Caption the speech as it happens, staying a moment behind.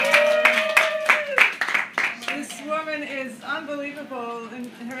unbelievable in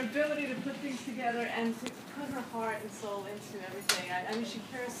her ability to put things together and to put her heart and soul into everything. I mean, she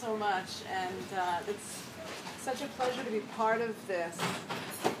cares so much, and it's such a pleasure to be part of this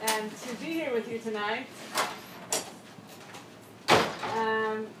and to be here with you tonight.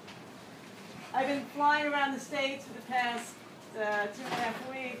 I've been flying around the States for the past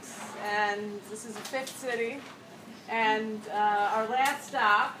 2.5 weeks, and this is the 5th city, and our last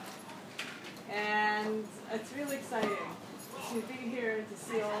stop, and it's really exciting to be here, to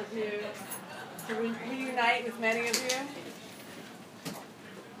see all of you, to reunite with many of you.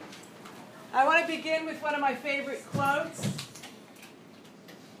 I want to begin with one of my favorite quotes.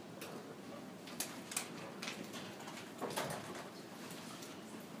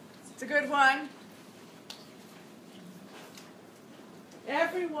 It's a good one.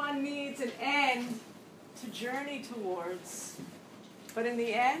 Everyone needs an end to journey towards, but in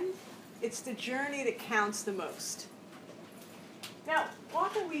the end, it's the journey that counts the most. Now,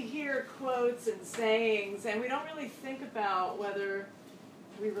 often we hear quotes and sayings, and we don't really think about whether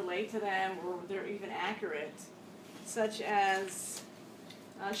we relate to them or they're even accurate, such as,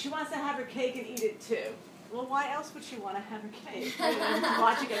 she wants to have her cake and eat it too. Well, why else would she want to have her cake?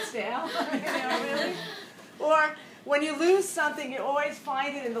 Watch it get stale? Really? Or, when you lose something, you always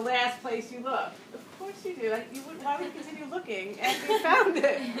find it in the last place you look. Of course you do. Why would you continue looking after you found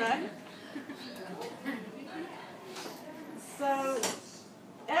it, right? So,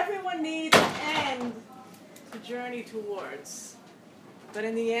 everyone needs an end to journey towards. But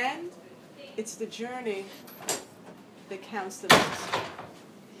in the end, it's the journey that counts the most.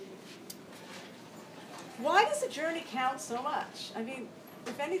 Why does the journey count so much? I mean,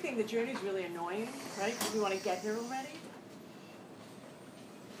 if anything, the journey is really annoying, right? Because we want to get there already.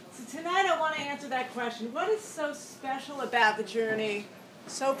 So tonight I want to answer that question. What is so special about the journey,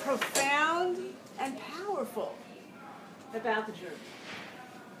 so profound and powerful about the journey?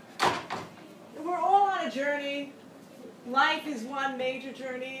 We're all on a journey. Life is one major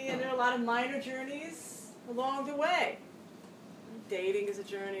journey, and there are a lot of minor journeys along the way. Dating is a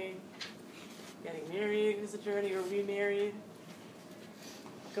journey. Getting married is a journey, or remarried.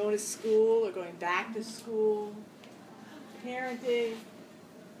 Going to school or going back to school. Parenting.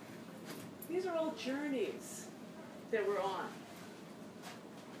 These are all journeys that we're on.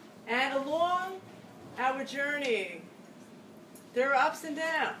 And along our journey, there are ups and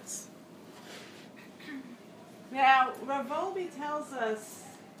downs. Now, Rav Volbe tells us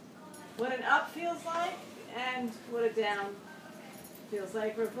what an up feels like and what a down feels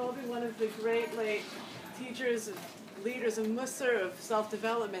like. Rav Volbe, one of the great late teachers and leaders of Musar, of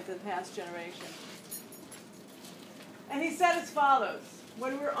self-development in the past generation. And he said as follows: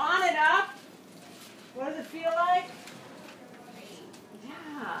 when we're on and up, what does it feel like?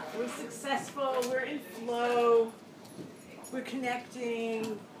 Yeah, we're successful, we're in flow, we're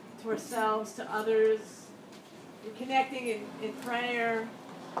connecting to ourselves, to others, we're connecting in prayer.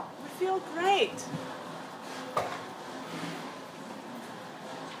 We feel great.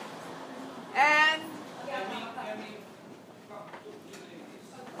 And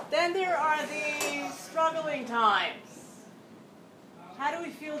then there are the struggling times. How do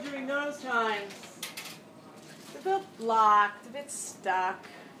we feel during those times? A bit blocked, a bit stuck.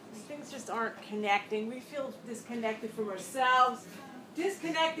 Things just aren't connecting. We feel disconnected from ourselves,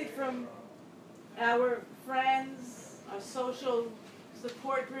 disconnected from our friends, our social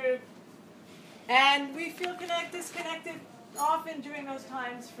support group, and we feel disconnected often during those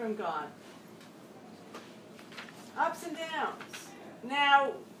times from God. Ups and downs.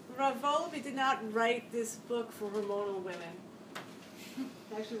 Now, Rav Volbe did not write this book for hormonal women. He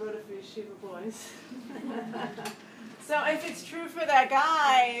actually wrote it for yeshiva boys. So if it's true for the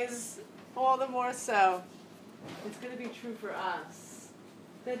guys, all the more so, it's going to be true for us.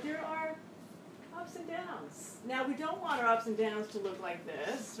 That there are ups and downs. Now, we don't want our ups and downs to look like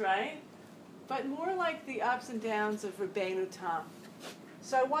this, right? But more like the ups and downs of Rabbeinu Tam.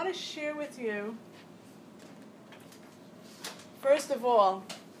 So I want to share with you, first of all,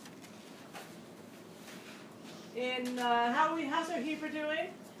 how's our Hebrew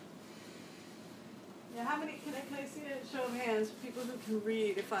doing? Yeah, how many, can I see a show of hands, people who can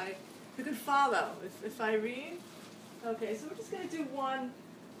read, who can follow, if I read? Okay, so we're just going to do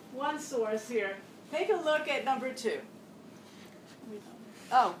one source here. Take a look at number 2.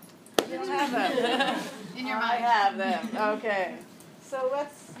 Oh, you don't have them. In your mind. I have them, okay. So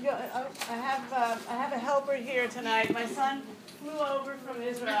let's, I have a helper here tonight. My son flew over from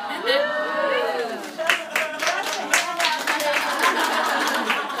Israel.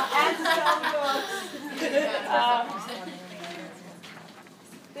 And to sell books.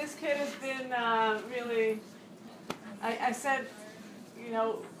 This kid has been really I said, you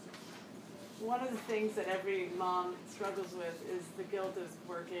know, one of the things that every mom struggles with is the guilt of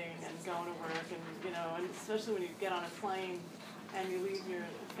working and going to work, and you know, and especially when you get on a plane and you leave your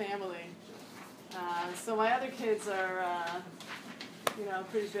family. So my other kids are, you know,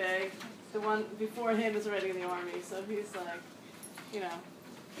 pretty big. The one before him is already in the Army, so he's like, you know,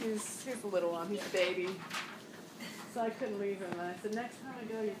 he's the little one, he's a baby. So I couldn't leave him. And I said, next time I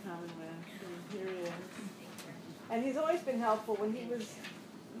go, you're coming with. And here he is. And he's always been helpful. When he was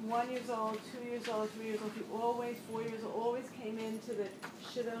 1 year old, 2 years old, 3 years old, he always, 4 years old, always came into the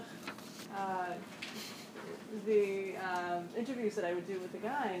shidduch, the interviews that I would do with the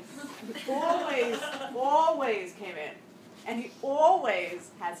guys. He always came in. And he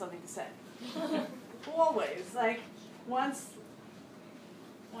always had something to say. Always. Like, once...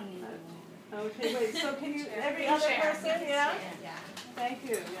 Okay, wait, so can you, every other person, yeah? Yeah. Thank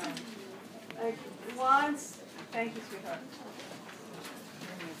you, yeah. Like, once, thank you, sweetheart.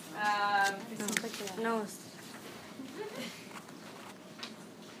 No.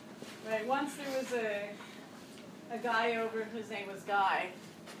 Right, once there was a guy over, his name was Guy,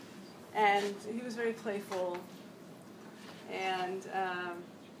 and he was very playful, and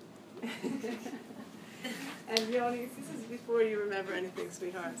and Yoni, this is before you remember anything,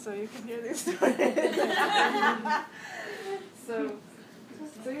 sweetheart, so you can hear these stories. So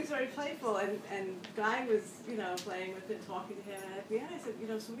he was very playful, and Guy was, you know, playing with it, talking to him, and at the end I said, you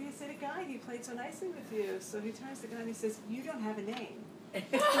know, so what do you say to Guy? He played so nicely with you. So he turns to Guy and he says, you don't have a name.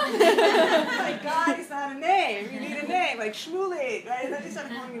 Like, Guy's not a name. You need a name, like Shmuley, right? And then he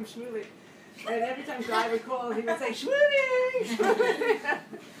started calling him Shmuley. And every time Guy would call, he would say, Shmuley, Shmuley.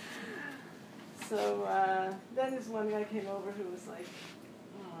 So then this one guy came over who was like,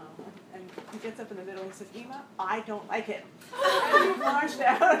 oh, and he gets up in the middle and says, Ima, I don't like it. And he marched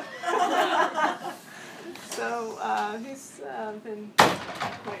out. So he's been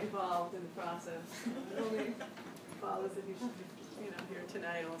quite involved in the process. It only follows that he should be, you know, here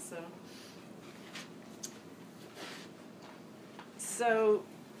tonight also. So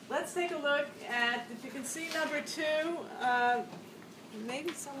let's take a look at, if you can see number 2,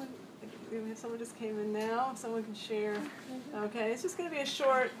 maybe someone just came in now. Someone can share. Okay, it's just going to be a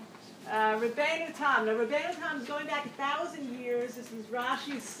short Rabbeinu Tam. Now, Rabbeinu Tam is going back 1,000 years. This was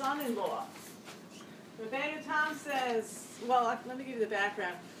Rashi's son-in-law. Rabbeinu Tam says, well, let me give you the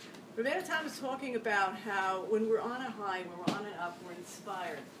background. Rabbeinu Tam is talking about how when we're on a high, when we're on an up, we're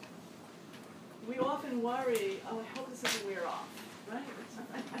inspired. We often worry, oh, I hope this doesn't wear off. Right?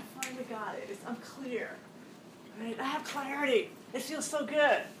 I finally got it. I'm clear. Right? I have clarity. It feels so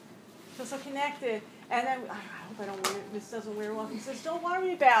good. Feel so connected, and then I hope this doesn't wear off. He says, don't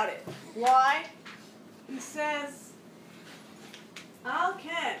worry about it. Why? He says, Al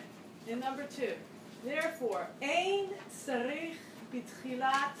Ken, in number 2. Therefore, Ein Sarich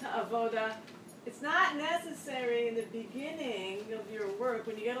B'tchilat Avoda. It's not necessary in the beginning of your work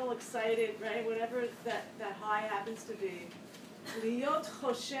when you get all excited, right? Whatever that high happens to be. Liot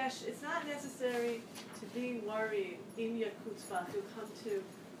Choshesh. It's not necessary to be worried. Im Yakutzbach. You'll come to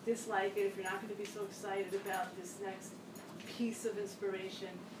dislike it if you're not going to be so excited about this next piece of inspiration.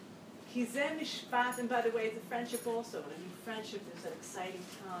 Kizeh mishpat, and by the way, it's a friendship also. In a new friendship, there's that exciting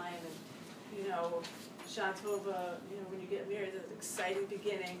time, and you know, Shatova, you know, when you get married, there's an exciting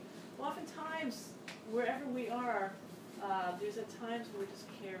beginning. Oftentimes, wherever we are, there's at times when we're just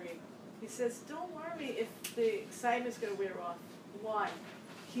carried. He says, don't worry if the excitement's going to wear off. Why?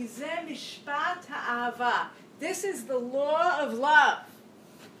 Kizeh mishpat ha'ava. This is the law of love.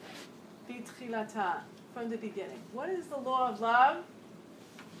 From the beginning. What is the law of love?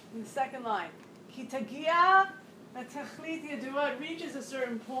 In the second line. Ki tagia v'techlit yadua. It reaches a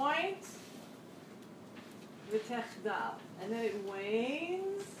certain point. V'techdal. And then it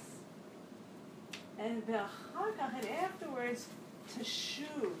wanes. And afterwards,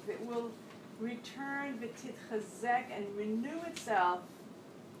 teshuv. It will return v'titchazek and renew itself.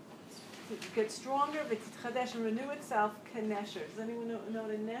 Get stronger, v'titchadesh, and renew itself, k'nesher. Does anyone know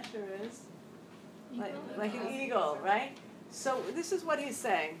what a nesher is? Like an eagle, right? So this is what he's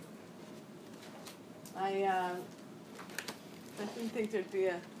saying. I didn't think there'd be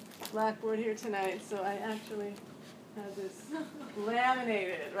a blackboard here tonight, so I actually have this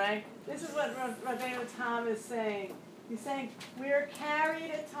laminated, right? This is what Rabbeinu Tam is saying. He's saying we're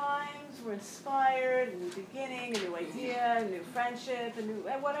carried at times, we're inspired, a new beginning, a new idea, a new friendship, a new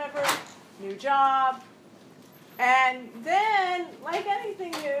whatever, new job. And then, like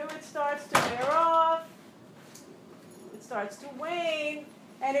anything new, it starts to wear off, it starts to wane,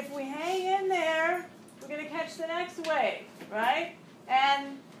 and if we hang in there, we're going to catch the next wave, right?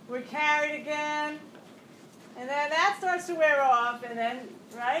 And we're carried again, And then that starts to wear off, and then,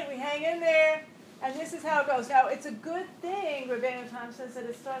 right, we hang in there, and this is how it goes. Now, it's a good thing, Rabbeinu Tam says, that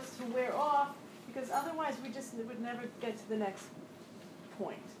it starts to wear off, because otherwise we just would never get to the next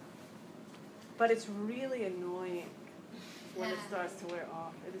point. But it's really annoying when it starts to wear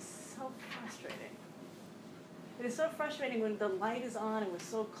off. It is so frustrating. It is so frustrating when the light is on and we're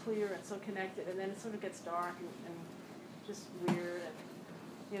so clear and so connected, and then it sort of gets dark and just weird.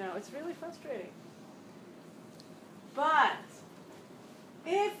 And, it's really frustrating. But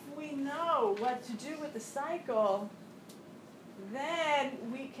if we know what to do with the cycle, then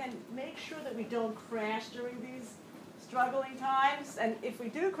we can make sure that we don't crash during these struggling times. And if we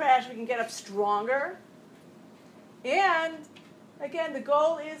do crash, we can get up stronger. And again, the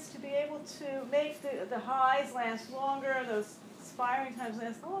goal is to be able to make the highs last longer, those inspiring times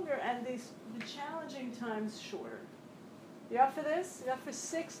last longer, and the challenging times shorter. You up for this? You up for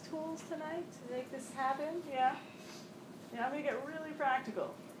 6 tools tonight to make this happen? Yeah? Yeah, I'm going to get really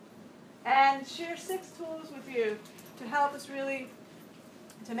practical. And share 6 tools with you to help us really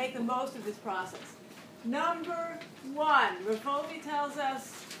to make the most of this process. Number 1, Rav tells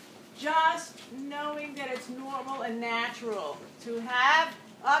us just knowing that it's normal and natural to have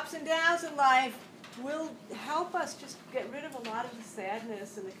ups and downs in life will help us just get rid of a lot of the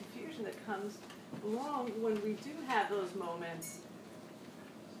sadness and the confusion that comes along when we do have those moments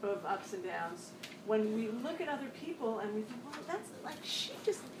of ups and downs. When we look at other people and we think, well, that's like,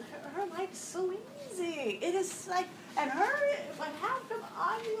 her life's so easy. It is like, and how come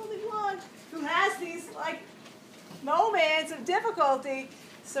I'm the only one who has these moments of difficulty?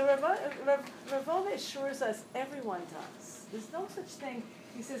 So Rav assures us everyone does. There's no such thing,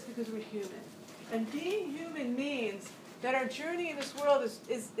 he says, because we're human. And being human means that our journey in this world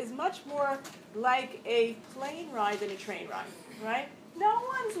is much more like a plane ride than a train ride, right? No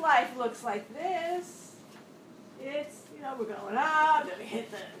one's life looks like this. It's, we're going up, then we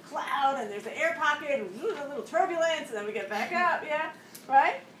hit the cloud, and there's the air pocket, and a little turbulence, and then we get back up, yeah?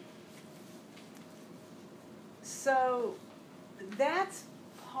 Right? So that's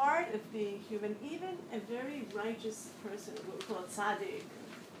part of being human. Even a very righteous person, what we call a tzaddik,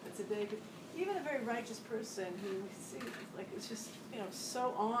 even a very righteous person who seems like it's just,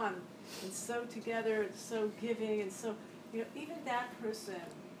 so on and so together and so giving and so, even that person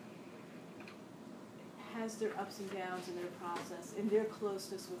has their ups and downs in their process, in their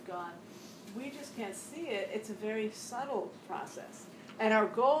closeness with God. We just can't see it. It's a very subtle process. And our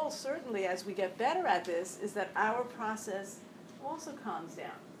goal, certainly, as we get better at this, is that our process also calms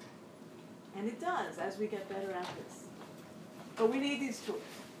down. And it does as we get better at this. But we need these tools.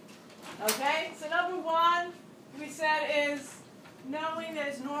 Okay? So number 1, we said, is knowing that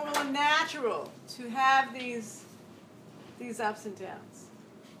it's normal and natural to have these ups and downs,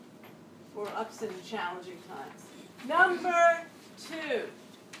 or ups and challenging times. Number 2,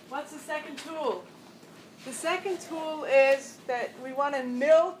 what's the second tool? The second tool is that we want to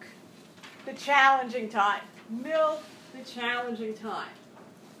milk the challenging time. Milk the challenging time.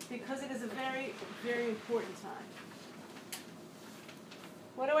 Because it is a very, very important time.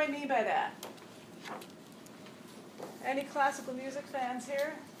 What do I mean by that? Any classical music fans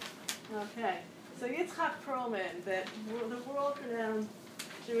here? Okay. So Yitzhak Perlman, the world-renowned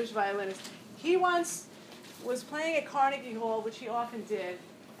Jewish violinist, he once was playing at Carnegie Hall, which he often did,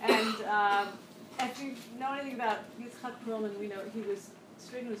 and if you know anything about Yitzhak Perlman, we know he was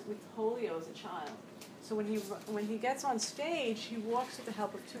stricken with polio as a child. So when he gets on stage, he walks with the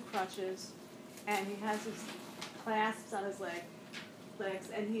help of 2 crutches, and he has his clasps on his legs,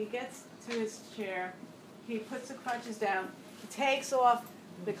 and he gets to his chair, he puts the crutches down, he takes off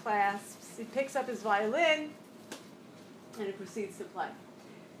the clasps, he picks up his violin, and he proceeds to play.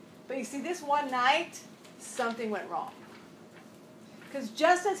 But you see, this one night, something went wrong. Because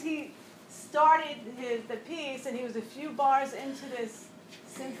just as he started the piece, and he was a few bars into this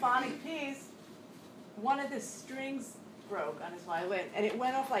symphonic piece, one of the strings broke on his violin, and it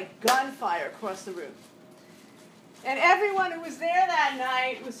went off like gunfire across the room. And everyone who was there that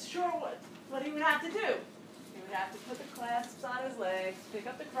night was sure what he would have to do. He would have to put the clasps on his legs, pick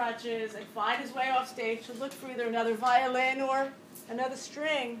up the crutches, and find his way off stage to look for either another violin or another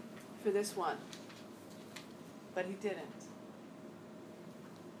string for this one. But he didn't.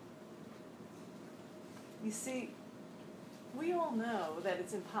 You see, we all know that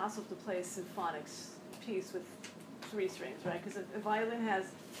it's impossible to play a symphonic piece with 3 strings, right? Because a violin has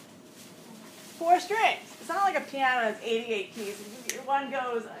 4 strings. It's not like a piano has 88 keys. One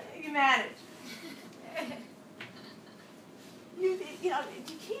goes, you manage. You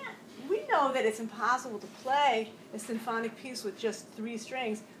can't. We know that it's impossible to play a symphonic piece with just 3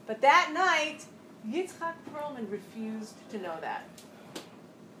 strings. But that night, Yitzchak Perlman refused to know that.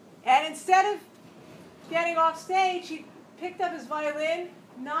 And instead of getting off stage, he picked up his violin,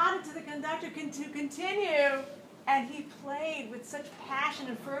 nodded to the conductor to continue, and he played with such passion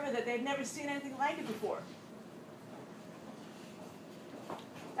and fervor that they'd never seen anything like it before.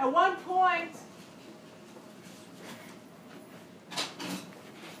 At one point,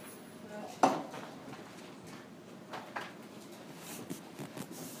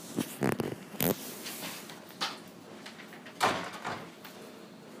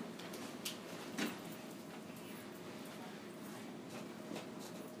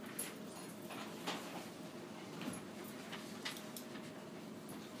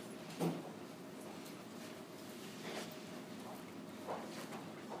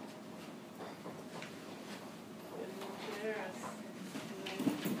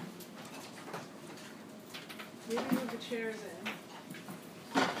 maybe move the chairs in.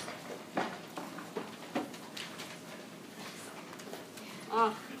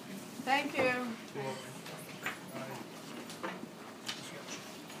 Oh, thank you.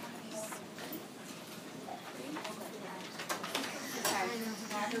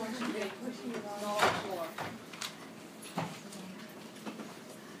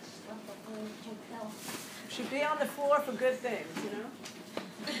 Should be on the floor for good things, you know?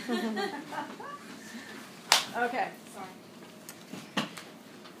 Okay. Sorry.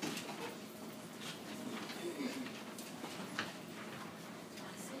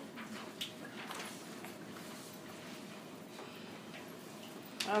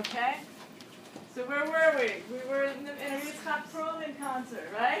 Okay. So where were we? We were in a Yitzchak Perlman concert,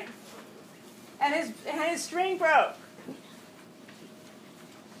 right? And his string broke.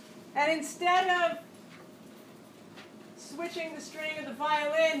 And instead of switching the string of the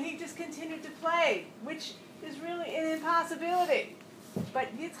violin, he just continued to play, which is really an impossibility.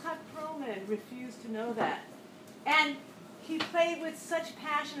 But Yitzchak Perlman refused to know that. And he played with such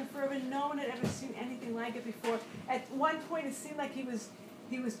passion and fervor, no one had ever seen anything like it before. At one point, it seemed like he was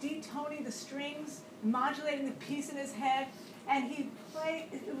detoning the strings, modulating the piece in his head, and he played,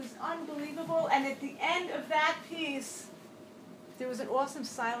 it was unbelievable. And at the end of that piece, there was an awesome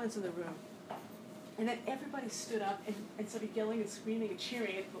silence in the room. And then everybody stood up and started yelling and screaming and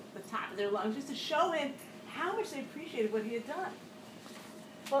cheering at the top of their lungs just to show him how much they appreciated what he had done.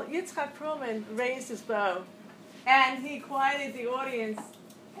 Well, Yitzchak Perlman raised his bow, and he quieted the audience,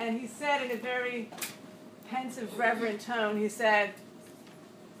 and he said in a very pensive, reverent tone, he said,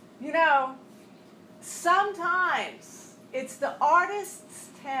 you know, sometimes it's the artist's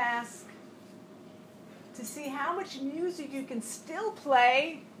task to see how much music you can still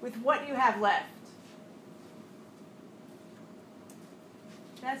play with what you have left.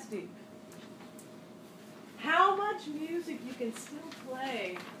 That's deep. How much music you can still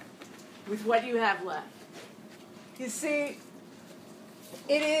play with what you have left. You see,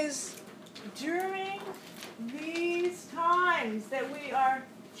 it is during these times that we are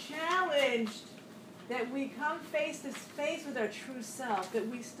challenged, that we come face to face with our true self, that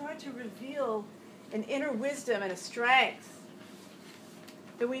we start to reveal an inner wisdom and a strength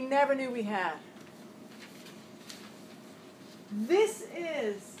that we never knew we had. This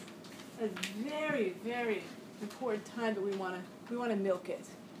is a very, very important time that we want to milk it.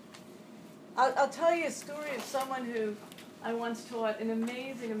 I'll tell you a story of someone who I once taught, an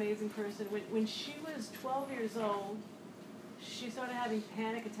amazing, amazing person. When she was 12 years old, she started having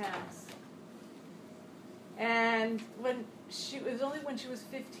panic attacks. And it was only when she was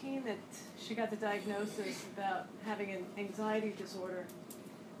 15 that she got the diagnosis about having an anxiety disorder.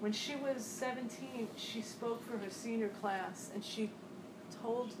 When she was 17, she spoke for her senior class, and she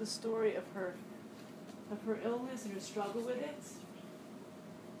told the story of her illness and her struggle with it.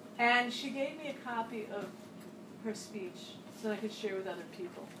 And she gave me a copy of her speech so that I could share with other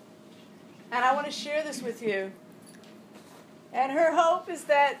people. And I want to share this with you. And her hope is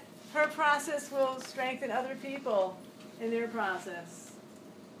that her process will strengthen other people in their process.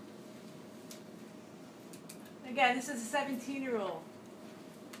 Again, this is a 17-year-old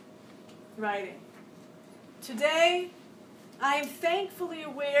writing. Today, I am thankfully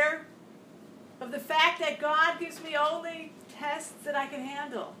aware of the fact that God gives me only tests that I can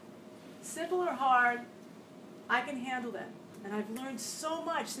handle. Simple or hard, I can handle them. And I've learned so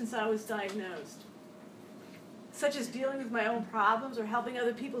much since I was diagnosed, such as dealing with my own problems or helping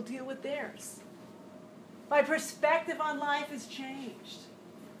other people deal with theirs. My perspective on life has changed.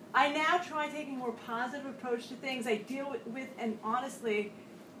 I now try taking a more positive approach to things. I deal with and honestly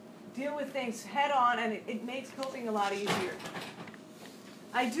deal with things head on, and it makes coping a lot easier.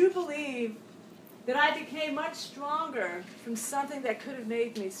 I do believe that I became much stronger from something that could have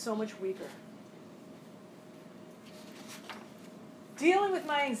made me so much weaker. dealing with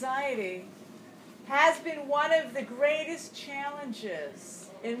my anxiety has been one of the greatest challenges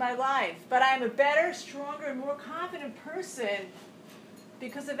in my life. But I'm a better, stronger, and more confident person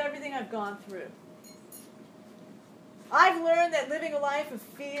because of everything I've gone through. I've learned that living a life of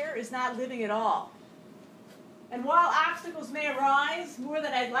fear is not living at all. And while obstacles may arise more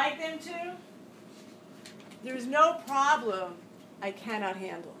than I'd like them to, there is no problem I cannot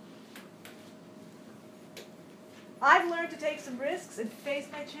handle. I've learned to take some risks and face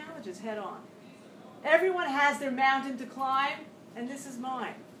my challenges head on. Everyone has their mountain to climb, and this is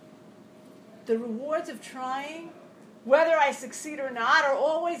mine. The rewards of trying, whether I succeed or not, are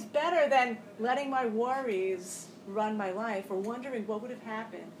always better than letting my worries run my life or wondering what would have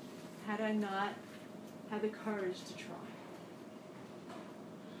happened had I not had the courage to try.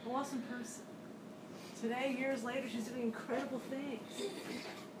 Awesome person. Today, years later, she's doing incredible things.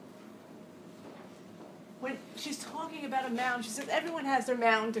 When she's talking about a mountain, she says, everyone has their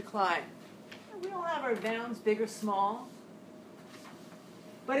mountain to climb. We all have our mountains, big or small.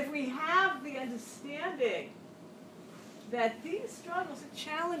 But if we have the understanding that these struggles and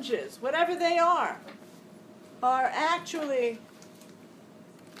challenges, whatever they are actually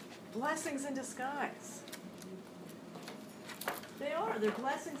blessings in disguise. They are. They're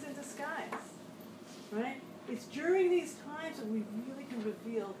blessings in disguise. Right? It's during these times that we really can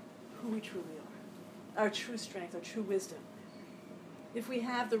reveal who we truly are. Our true strength, our true wisdom. If we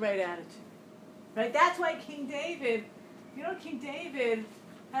have the right attitude. Right? That's why King David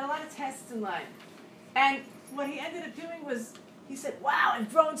had a lot of tests in life. And what he ended up doing was, he said, wow,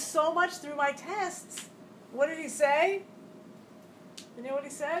 I've grown so much through my tests. What did he say? You know what he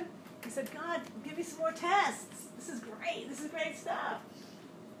said? He said, God, give me some more tests. This is great. This is great stuff.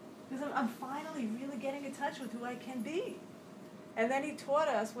 Because I'm finally really getting in touch with who I can be. And then he taught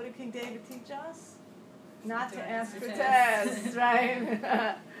us, what did King David teach us? Not to ask for tests,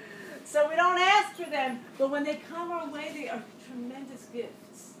 right? So we don't ask for them, but when they come our way, they are tremendous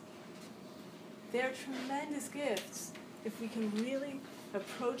gifts. They're tremendous gifts if we can really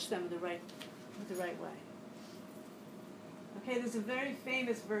approach them the right way. Okay, there's a very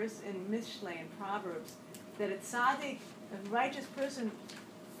famous verse in Mishlei, in Proverbs, that a tzaddik, a righteous person,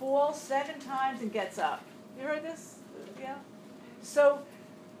 falls 7 times and gets up. You heard this? Yeah? So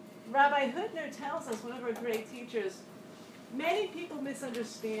Rabbi Hutner tells us, one of our great teachers, many people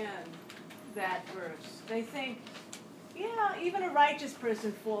misunderstand that verse. They think, yeah, even a righteous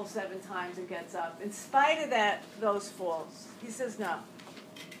person falls 7 times and gets up, in spite of those falls. He says no.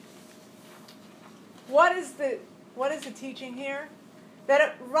 What is the teaching here? That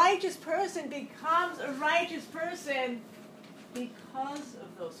a righteous person becomes a righteous person because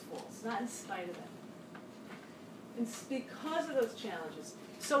of those falls, not in spite of them. It's because of those challenges.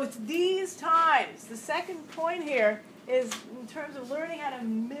 So it's these times. The second point here is, in terms of learning how to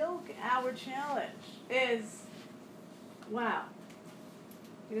milk our challenge, is, wow,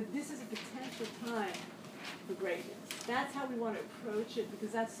 this is a potential time for greatness. That's how we want to approach it,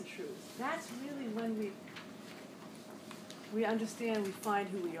 because that's the truth. That's really when we understand, we find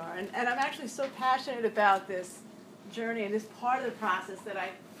who we are. And I'm actually so passionate about this journey and this part of the process that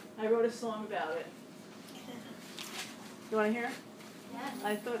I wrote a song about it. You want to hear? Yeah.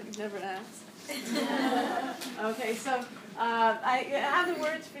 I thought you'd never ask. Okay, so I have the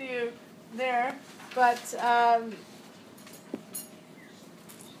words for you there, but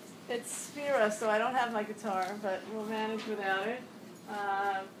it's Sphera, so I don't have my guitar, but we'll manage without it.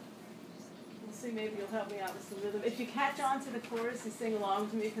 We'll see, maybe you'll help me out with some rhythm. If you catch on to the chorus, you sing along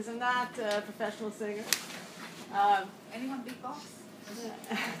with me, because I'm not a professional singer. Anyone beatbox?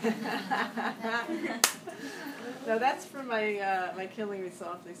 No, that's for my Killing Me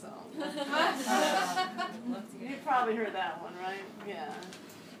Softly song. You probably heard that one, right? Yeah.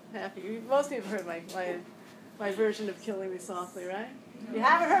 Happy. Most people heard my version of Killing Me Softly, right? You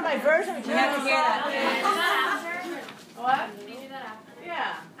haven't heard my version of Killing Me Softly? What? Can you do that after?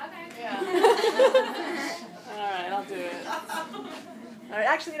 Yeah. Okay. Yeah. All right, I'll do it. All right,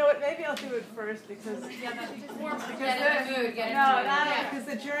 actually, you know what? Maybe I'll do it first because Get in the mood. because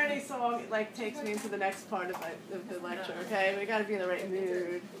the journey song takes me into the next part of the lecture. Okay, we got to be in the right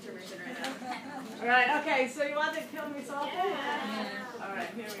mood. All right. Okay. So you want to kill me softly? Yeah. All right.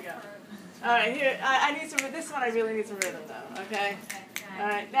 Here we go. All right. Here I need some. This one I really need some rhythm though. Okay. All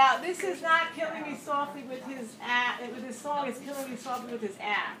right. Now this is not Killing Me Softly with his song. It's Killing Me Softly with his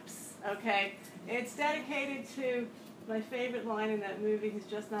apps. Okay. It's dedicated to my favorite line in that movie, He's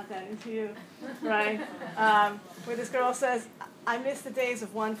Just Not That Into You, right? Where this girl says, I miss the days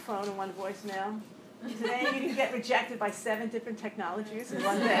of one phone and one voicemail. Today you can get rejected by 7 different technologies in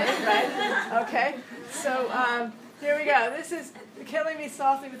one day, right? Okay? So Here we go. This is Killing Me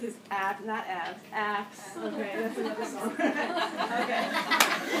Softly with his app, not abs, apps. Okay, that's another song. Okay.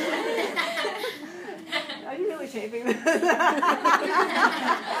 Are you really taping this?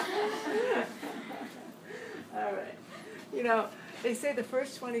 All right. You know, they say the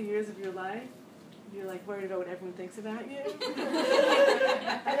first 20 years of your life, you're like worried about what everyone thinks about you.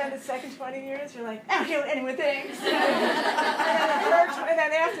 And then the second 20 years, you're like, I don't care what anyone thinks. And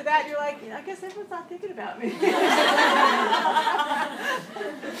then after that, you're like, I guess everyone's not thinking about me.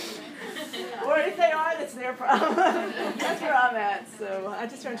 Or if they are, that's their problem. That's where I'm at. So I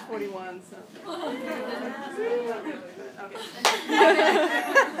just turned 41. So. Okay.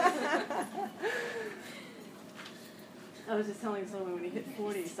 I was just telling someone when you hit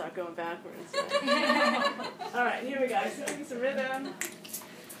 40, you start going backwards. All right, here we go. Singing some rhythm.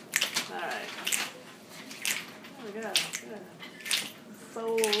 All right. Oh, my God. Good.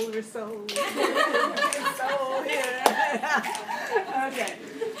 Soul, your soul. Soul here. Okay.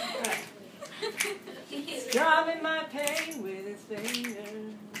 All right. Drumming my pain with his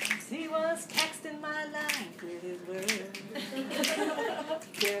fingers. He was texting my life with his words.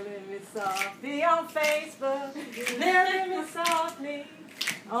 Killing me softly on Facebook. Killing me softly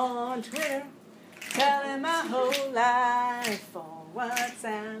on Twitter. Telling my whole life on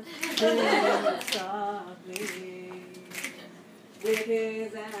WhatsApp. Killing me softly with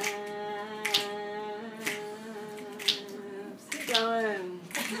his abs. Keep going.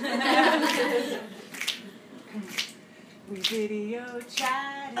 We video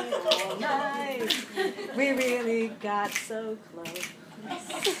chatted all night. We really got so close.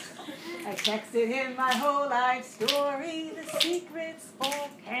 I texted him my whole life story. The secrets all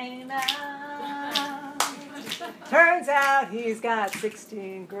came out. Turns out he's got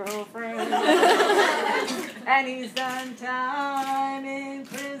 16 girlfriends. And he's done time in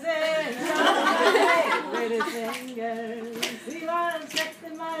prison. With his fingers. He was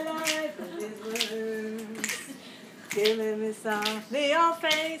texting my life with his words. Killing me softly on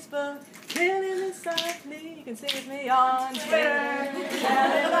Facebook, killing me softly. You can sing with me on Twitter,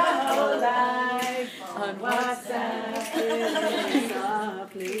 telling my whole life on WhatsApp, killing me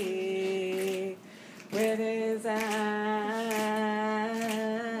softly with his abs.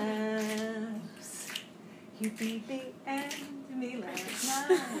 He beat the end to me last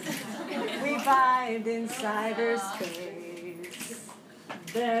night. We vibed in cyberspace.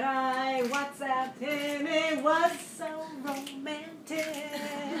 Then I WhatsApped him, it was so romantic.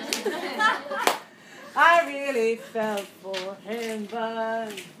 I really felt for him,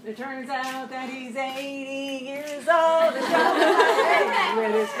 but it turns out that he's 80 years old and got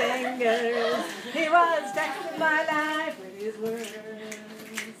with his fingers. He was texting my life with his words.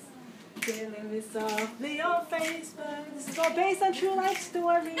 Killing me softly on Facebook. This is all based on true life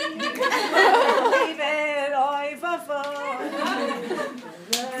stories. Believe it, oi, before.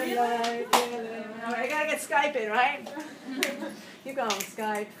 Alright, I gotta get Skype in, right? Keep going.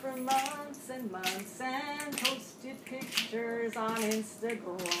 Skype for months and months and posted pictures on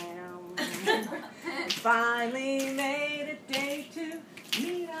Instagram. And finally made a date to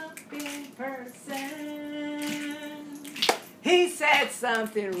meet up in person. He said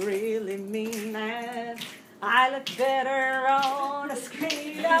something really mean and I look better on a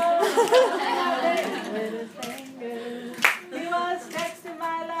screen. With his fingers. He was texting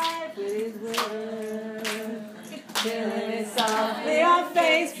my life with his words. Killing me softly on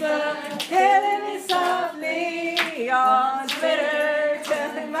Facebook. Killing me softly on Twitter.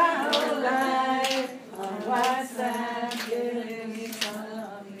 Telling my whole life on WhatsApp. Killing me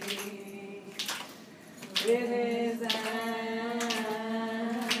softly with his abs.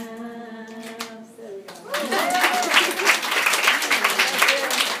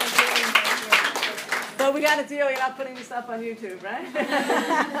 So we got a deal. You're not putting this up on YouTube, right? On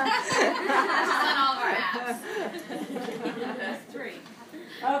all of our apps. That's 3.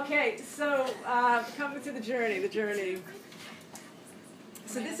 Okay, so coming to the journey.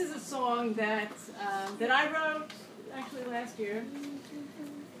 So this is a song that I wrote actually last year.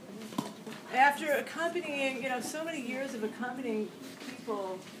 After accompanying, so many years of accompanying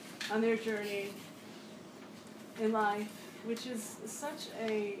people on their journey in life, which is such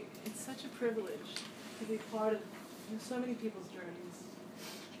a privilege to be part of so many people's journeys.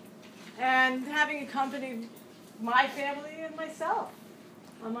 And having accompanied my family and myself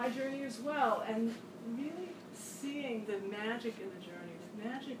on my journey as well, and really seeing the magic in the journey, the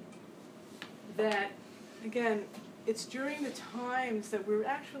magic that, again, it's during the times that we're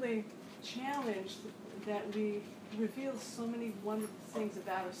actually challenged that we reveal so many wonderful things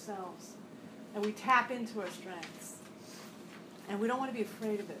about ourselves, and we tap into our strengths, and we don't want to be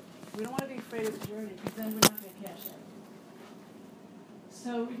afraid of it. We don't want to be afraid of the journey because then we're not going to cash in.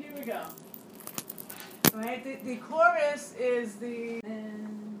 So here we go. Right? The chorus is the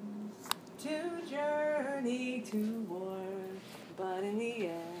to journey toward, but in the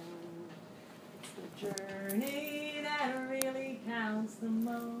end, it's the journey that really counts the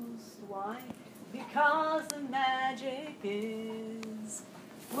most. Why? Because the magic is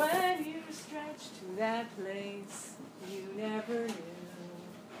when you stretch to that place you never knew.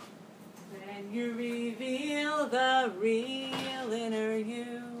 Then you reveal the real inner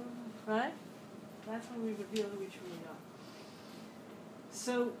you. Right? That's when we reveal who we truly are.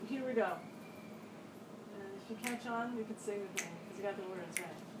 So here we go. And if you catch on, we can sing with me because you got the words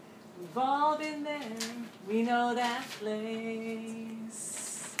right. We've all been there. We know that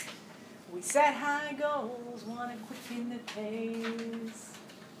place. We set high goals, want to quicken the pace.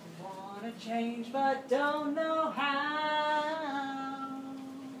 We want to change but don't know how.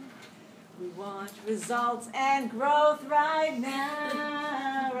 We want results and growth right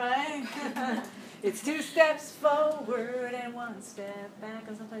now, right? It's 2 steps forward and 1 step back,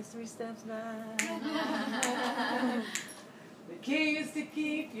 and sometimes 3 steps back. The key is to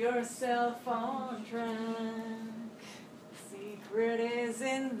keep yourself on track. Secret is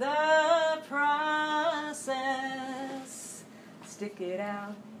in the process. Stick it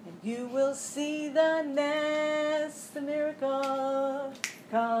out and you will see the nest, the miracle.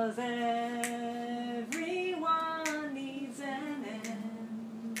 'Cause everyone needs an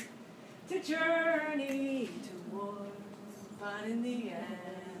end to journey towards, but in the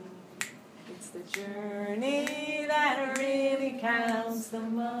end, it's the journey that really counts the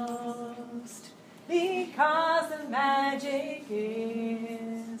most. Because the magic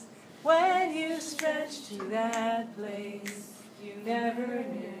is when you stretch to that place you never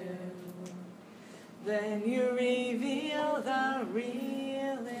knew. Then you reveal the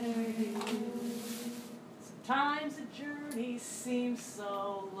real inner you. Sometimes the journey seems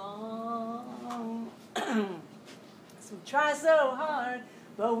so long. So we try so hard,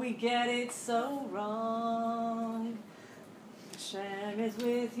 but we get it so wrong. Hashem is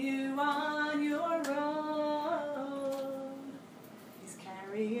with you on your road. He's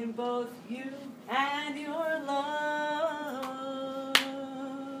carrying both you and your load.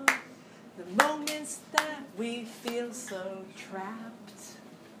 The moments that we feel so trapped,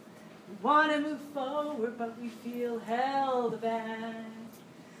 we want to move forward, but we feel held back.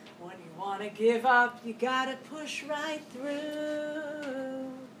 When you want to give up, you got to push right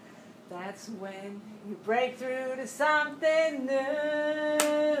through. That's when you break through to something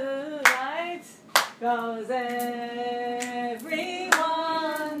new, right? 'Cause everyone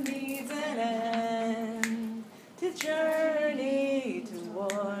needs an end to journey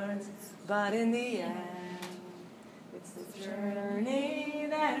towards, but in the end, it's the journey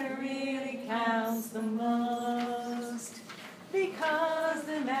that really counts the most. Because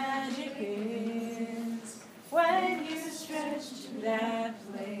the magic is when you stretch to that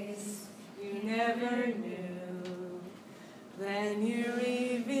place you never knew. Then you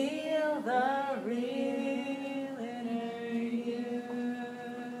reveal the real inner you.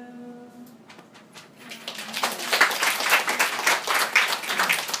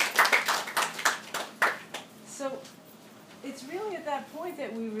 So it's really at that point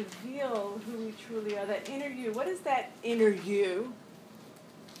that we reveal who we truly are, that inner you. What is that inner you?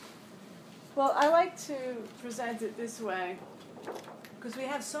 Well, I like to present it this way, because we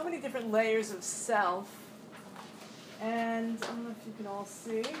have so many different layers of self, and I don't know if you can all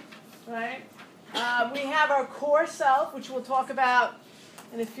see, right? We have our core self, which we'll talk about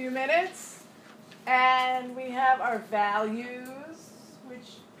in a few minutes, and we have our values,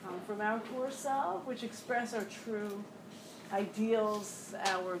 which come from our core self, which express our true ideals,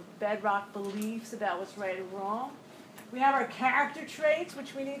 our bedrock beliefs about what's right and wrong. We have our character traits,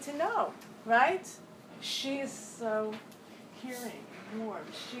 which we need to know, right? She is so caring, warm.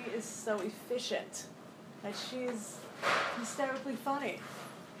 She is so efficient. And she is hysterically funny.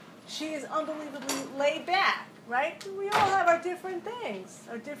 She is unbelievably laid back, right? We all have our different things,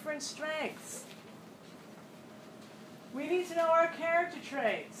 our different strengths. We need to know our character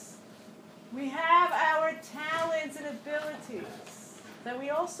traits. We have our talents and abilities that we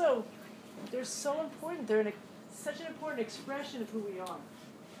also, they're so important. They're such an important expression of who we are.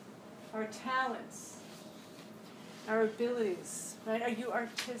 Our talents, our abilities, right? Are you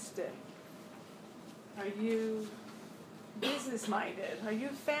artistic? Are you business-minded? Are you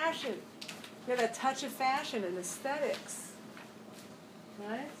fashion? You have a touch of fashion and aesthetics,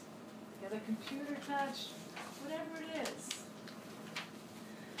 right? You have a computer touch, whatever it is.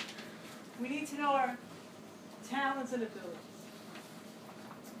 We need to know our talents and abilities.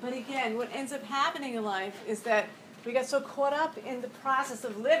 But again, what ends up happening in life is that we get so caught up in the process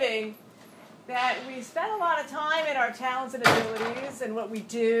of living that we spend a lot of time in our talents and abilities and what we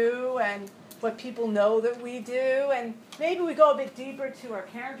do and what people know that we do. And maybe we go a bit deeper to our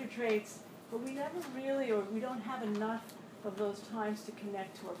character traits, but we never really, or we don't have enough of those times to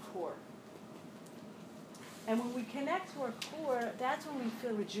connect to our core. And when we connect to our core, that's when we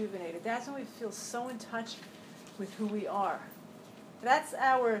feel rejuvenated. That's when we feel so in touch with who we are. That's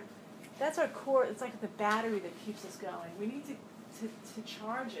our core. It's like the battery that keeps us going. We need to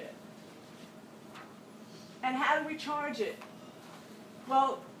charge it. And how do we charge it?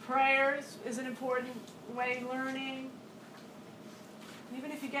 Well, prayers is an important way, learning.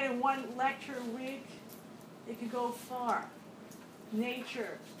 Even if you get in one lecture a week, it can go far.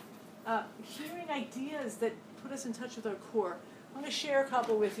 Nature. Hearing ideas that put us in touch with our core. I want to share a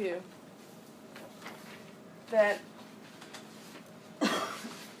couple with you that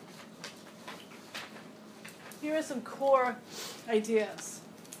here are some core ideas.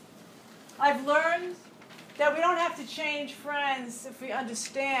 I've learned that we don't have to change friends if we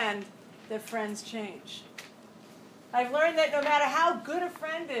understand that friends change. I've learned that no matter how good a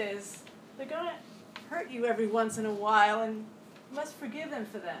friend is, they're going to hurt you every once in a while, and you must forgive them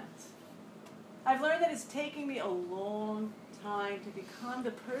for that. I've learned that it's taking me a long time to become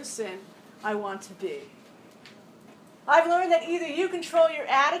the person I want to be. I've learned that either you control your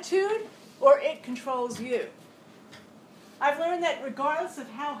attitude or it controls you. I've learned that regardless of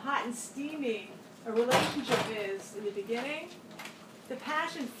how hot and steamy a relationship is in the beginning, the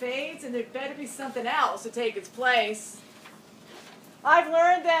passion fades and there better be something else to take its place. I've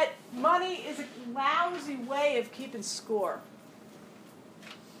learned that money is a lousy way of keeping score.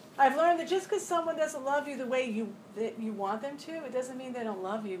 I've learned that just because someone doesn't love you the way that you want them to, it doesn't mean they don't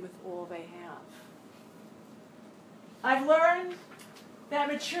love you with all they have. I've learned that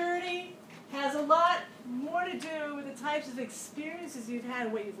maturity has a lot more to do with the types of experiences you've had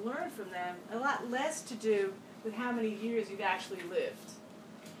and what you've learned from them, a lot less to do with how many years you've actually lived.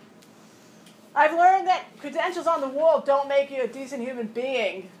 I've learned that credentials on the wall don't make you a decent human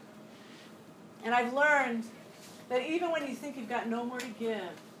being. And I've learned that even when you think you've got no more to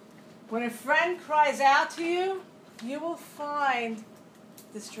give, when a friend cries out to you, you will find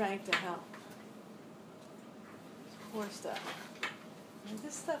the strength to help. It's core stuff. And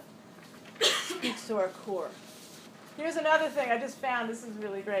this stuff speaks to our core. Here's another thing I just found. This is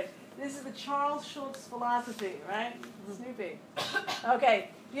really great. This is the Charles Schulz philosophy, right? Snoopy. Okay,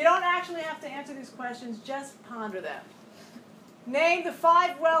 you don't actually have to answer these questions, just ponder them. Name the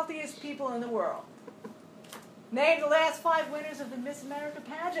 5 wealthiest people in the world. Name the last 5 winners of the Miss America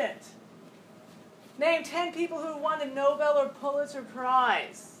pageant. Name 10 people who won the Nobel or Pulitzer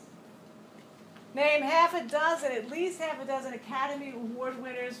Prize. Name at least half a dozen Academy Award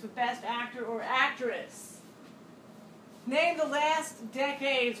winners for Best Actor or Actress. Name the last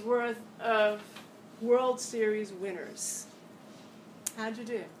decade's worth of World Series winners. How'd you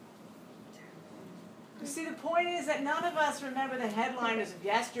do? You see, the point is that none of us remember the headliners of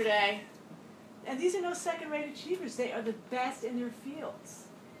yesterday. And these are no second-rate achievers. They are the best in their fields.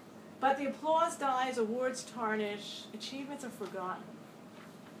 But the applause dies, awards tarnish, achievements are forgotten.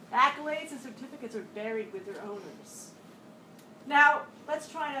 Accolades and certificates are buried with their owners. Now, let's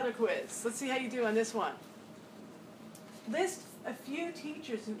try another quiz. Let's see how you do on this one. List a few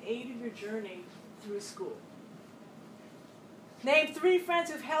teachers who aided your journey through school. Name 3 friends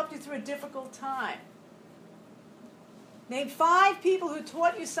who've helped you through a difficult time. Name 5 people who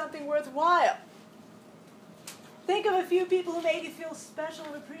taught you something worthwhile. Think of a few people who made you feel special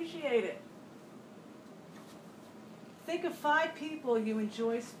and appreciated. Think of 5 people you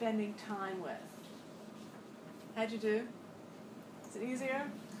enjoy spending time with. How'd you do? Is it easier?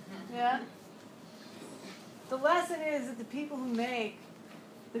 Yeah? The lesson is that the people who make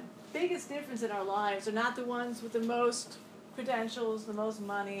the biggest difference in our lives are not the ones with the most credentials, the most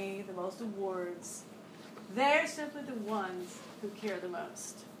money, the most awards. They're simply the ones who care the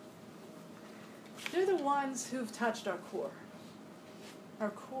most. They're the ones who've touched our core. Our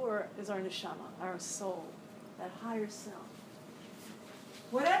core is our neshama, our soul, that higher self.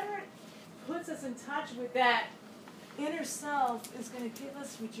 Whatever puts us in touch with that inner self is going to give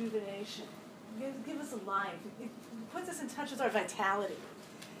us rejuvenation. It's going to give us a life. It puts us in touch with our vitality.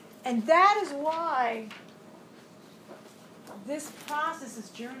 And that is why this process, this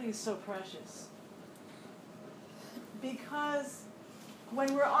journey is so precious. Because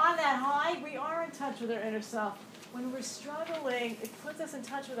when we're on that high, we are in touch with our inner self. When we're struggling, it puts us in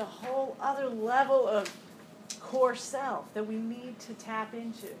touch with a whole other level of core self that we need to tap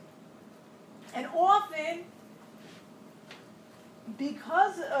into. And often,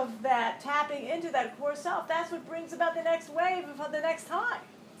 because of that tapping into that core self, that's what brings about the next wave of the next time.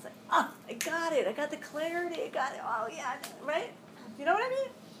 It's like, oh, I got it. I got the clarity. I got it. Oh, yeah. Right? You know what I mean?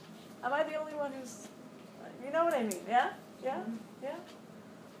 Am I the only one who's, you know what I mean? Yeah? Yeah? Yeah?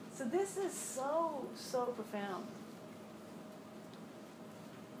 So this is so, so profound.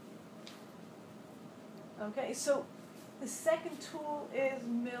 Okay, so the second tool is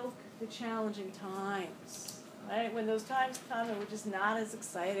milk the challenging times. Right? When those times come and we're just not as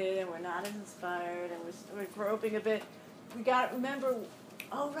excited and we're not as inspired and we're groping a bit, we got to remember,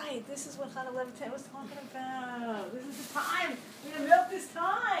 oh, right, this is what Chana Levitan was talking about. This is the time. We're going to milk this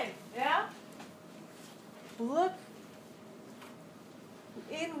time. Yeah? Look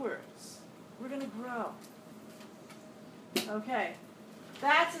inwards. We're going to grow. Okay.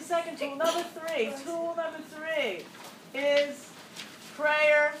 That's the second tool. Number 3. Tool number 3 is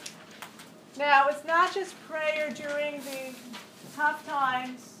prayer. Now, it's not just prayer during the tough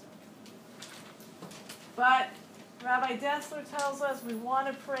times, but Rabbi Dessler tells us we want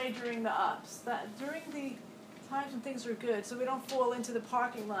to pray during the ups, that during the times when things are good, so we don't fall into the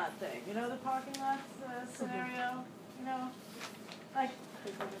parking lot thing. You know the parking lot scenario? You know? Like,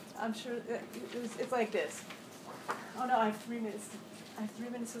 I'm sure it's like this. Oh no, I have 3 minutes. I have 3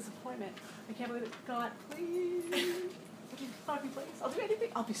 minutes to this appointment. I can't believe it. God, please. Parking place. I'll do anything.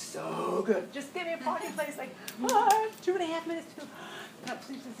 I'll be so good. Just give me a parking place, like 2.5 minutes to go. God,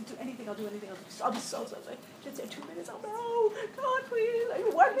 please do anything. I'll do anything. I'll be so like, just 2 minutes. Oh no, God, please. I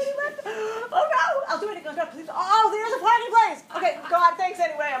have 1 minute left. Oh no, I'll do anything. Oh God, please. Oh, there's a parking place. Okay, God, thanks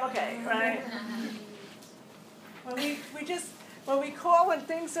anyway. I'm okay, right? When we call when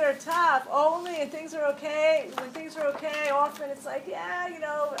things are tough only and things are okay, when things are okay, often it's like, yeah, you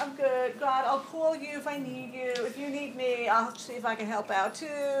know, I'm good. God, I'll call you if I need you. If you need me, I'll see if I can help out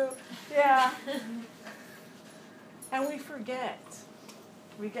too. Yeah. And we forget.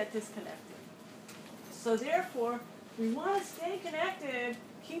 We get disconnected. So therefore, we want to stay connected,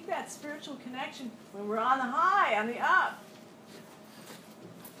 keep that spiritual connection when we're on the high, on the up.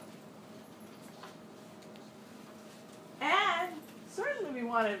 And certainly we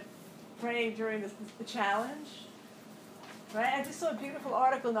want to pray during the challenge. Right? I just saw a beautiful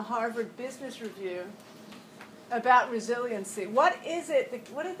article in the Harvard Business Review about resiliency. What is it?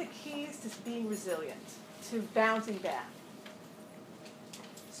 What are the keys to being resilient, to bouncing back?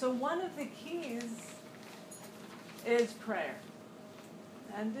 So one of the keys is prayer.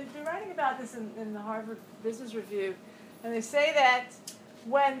 And they're writing about this in the Harvard Business Review. And they say that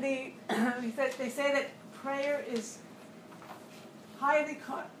when they say that prayer is highly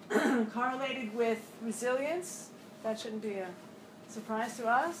correlated with resilience. That shouldn't be a surprise to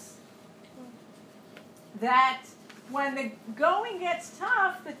us. That when the going gets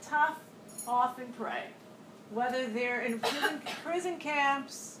tough, the tough often pray. Whether they're in prison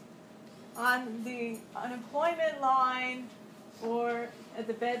camps, on the unemployment line, or at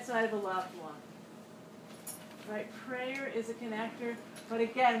the bedside of a loved one. Right? Prayer is a connector. But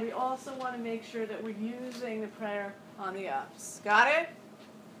again, we also want to make sure that we're using the prayer on the ups. Got it?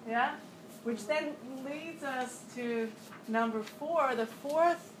 Yeah? Which then leads us to number 4. The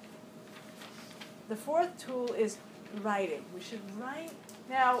fourth tool is writing. We should write.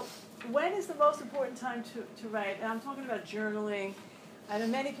 Now, when is the most important time to write? And I'm talking about journaling. I know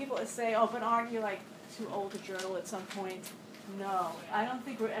many people say, oh, but aren't you like too old to journal at some point? No, I don't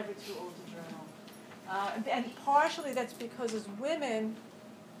think we're ever too old to journal. And partially that's because as women,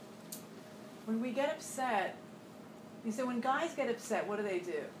 when we get upset, you say when guys get upset, what do they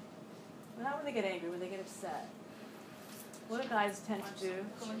do? Well, not when they get angry, when they get upset. What do guys tend to do?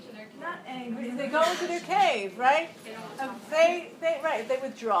 Go into their cave. Not angry. They go into their cave, right? They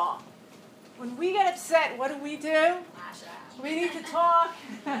withdraw. When we get upset, what do? Lash out. We need to talk.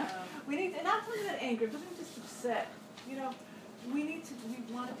 We need to, and not talking about anger, but we're just upset. You know, we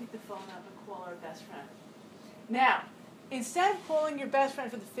want to pick the phone up and call our best friend. Now, instead of calling your best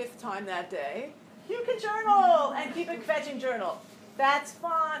friend for the 5th time that day, you can journal and keep a fetching journal. That's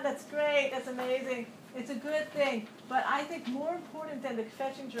fun. That's great. That's amazing. It's a good thing. But I think more important than the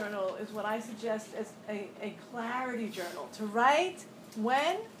fetching journal is what I suggest as a clarity journal. To write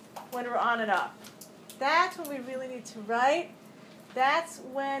when we're on and up. That's when we really need to write. That's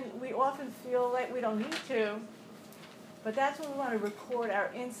when we often feel like we don't need to. But that's when we want to record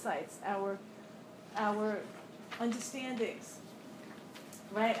our insights, our understandings,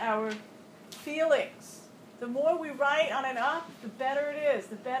 right? Our feelings. The more we write on and up, the better it is.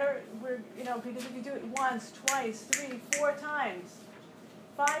 The better we're, because if you do it once, twice, 3, 4 times,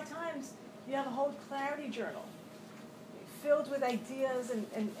 5 times, you have a whole clarity journal filled with ideas and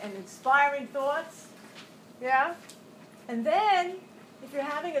inspiring thoughts. Yeah? And then, if you're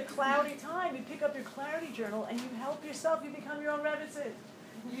having a cloudy time, you pick up your clarity journal and you help yourself. You become your own Levitan.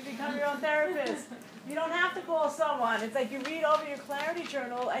 You become your own therapist. You don't have to call someone. It's like you read over your clarity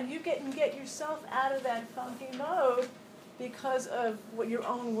journal and you get yourself out of that funky mode because of what your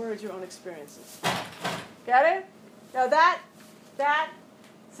own words, your own experiences. Got it? Now that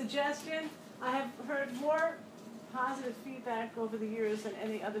suggestion, I have heard more positive feedback over the years than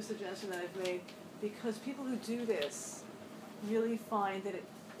any other suggestion that I've made, because people who do this really find that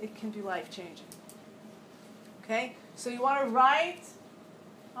it can be life-changing. Okay? So you want to write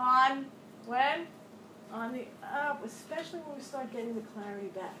on when? On the up, especially when we start getting the clarity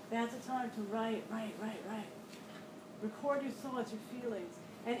back. That's the time to write. Record your thoughts, your feelings.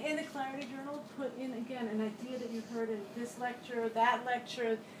 And in the clarity journal, put in, again, an idea that you heard in this lecture, that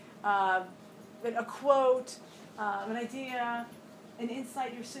lecture, a quote, an idea, an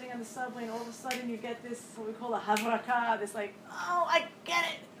insight. You're sitting on the subway and all of a sudden you get this, what we call a havraka, this like, oh, I get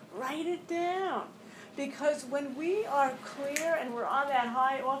it. Write it down. Because when we are clear and we're on that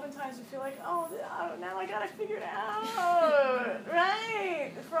high, oftentimes we feel like, oh, now I got to figure it out.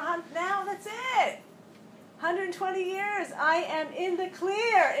 Right. Now that's it. 120 years, I am in the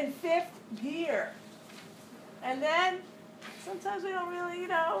clear in fifth gear. And then sometimes we don't really,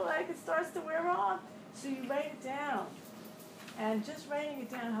 like it starts to wear off. So you write it down. And just writing it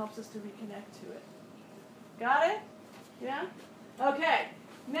down helps us to reconnect to it. Got it? Yeah? Okay.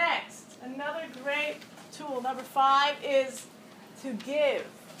 Next, another great tool, number 5, is to give.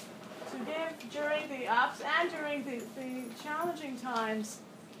 To give during the ups and during the challenging times.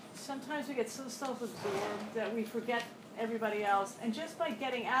 Sometimes we get so self-absorbed that we forget everybody else. And just by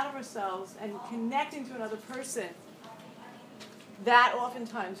getting out of ourselves and connecting to another person, that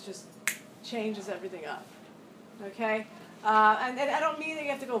oftentimes just changes everything up. Okay? And I don't mean that you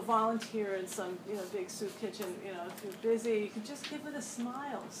have to go volunteer in some big soup kitchen, if you're busy. You can just give it a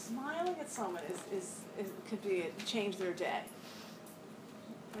smile. Smiling at someone could change their day.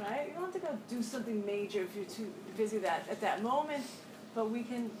 Right? You don't have to go do something major if you're too busy at that moment, but we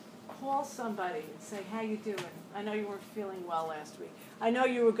can call somebody and say, how you doing? I know you weren't feeling well last week. I know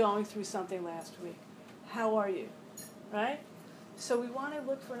you were going through something last week. How are you? Right? So we want to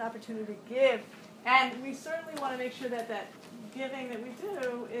look for an opportunity to give. And we certainly want to make sure that giving that we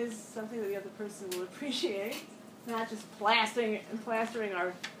do is something that the other person will appreciate, not just plastering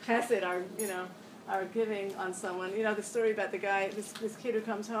our chesed, our giving on someone. The story about the guy, this kid who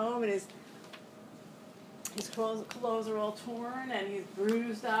comes home and his clothes are all torn and he's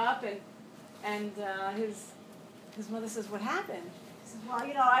bruised up, and his mother says, "What happened?" He says, "Well,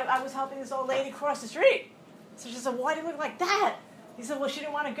 I was helping this old lady cross the street." So she said, "Why do you look like that?" He said, "Well, she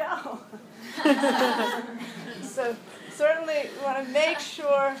didn't want to go." So certainly we want to make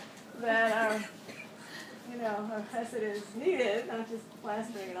sure that our chesed is needed, not just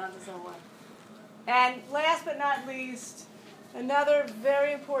plastering it onto someone. And last but not least, another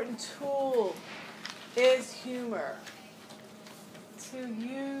very important tool is humor. To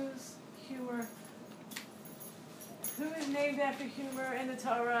use humor. Who is named after humor in the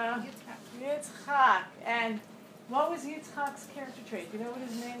Torah? Yitzchak. And what was Yitzchak's character trait? Do you know what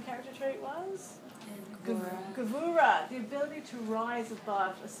his main character trait was? Gevura, the ability to rise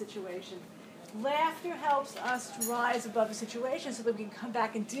above a situation. Laughter helps us to rise above a situation so that we can come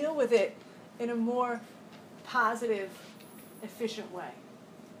back and deal with it in a more positive, efficient way.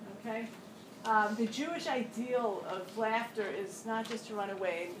 Okay? The Jewish ideal of laughter is not just to run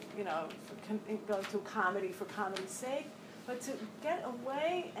away and go to comedy for comedy's sake, but to get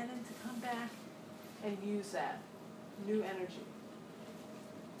away and then to come back and use that new energy.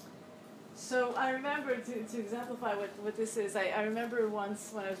 So I remember, to exemplify what this is, I remember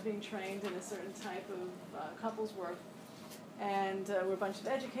once when I was being trained in a certain type of couples work, and we're a bunch of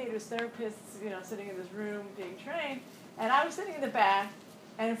educators, therapists, sitting in this room being trained, and I was sitting in the back,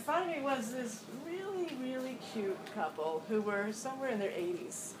 and in front of me was this really, really cute couple who were somewhere in their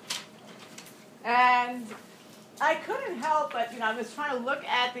 80s. And I couldn't help but, I was trying to look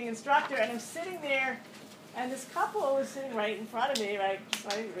at the instructor, and I'm sitting there, and this couple was sitting right in front of me, right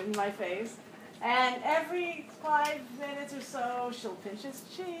in my face. And every 5 minutes or so, she'll pinch his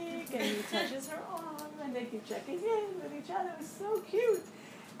cheek, and he touches her arm, and they keep checking in with each other. It was so cute.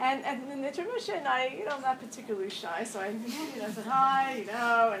 And in the intermission, I'm not particularly shy, so I said, hi,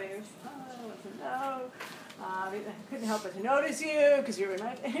 and he was, oh, I want to know. I couldn't help but to notice you, because you're in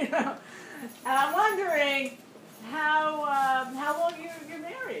my, And I'm wondering how long you're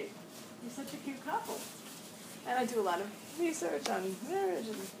married. You're such a cute couple. And I do a lot of research on marriage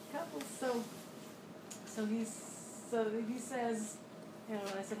and couples. So he says,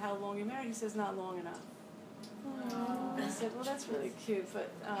 when I said, how long are you married? He says, not long enough. I said, well, that's really cute, but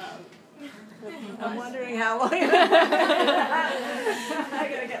I'm wondering how long. I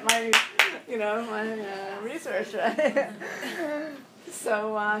gotta get my, my research right.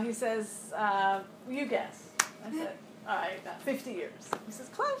 So he says, you guess. I said, all right, about 50 years. He says,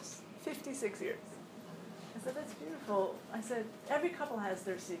 close, 56 years. I said, that's beautiful. I said, every couple has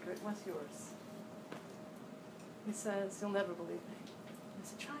their secret. What's yours? He says, you'll never believe me. I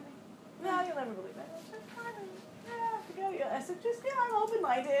said, try me. No, you'll never believe me. I said, try me. Yeah, forget it. I said, I'm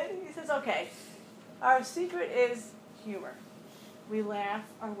open-minded. He says, okay. Our secret is humor. We laugh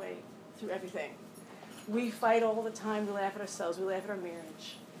our way through everything. We fight all the time. We laugh at ourselves. We laugh at our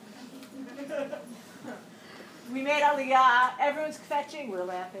marriage. We made Aliyah. Everyone's fetching. We're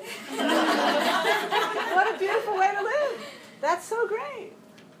laughing. What a beautiful way to live. That's so great.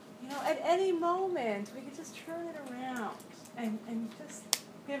 At any moment, we can just turn it around and just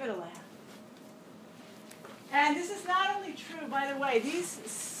give it a laugh. And this is not only true, by the way, these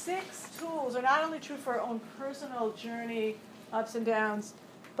 6 tools are not only true for our own personal journey, ups and downs,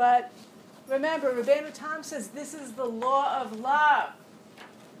 but remember, Rabbeinu Tam says this is the law of love.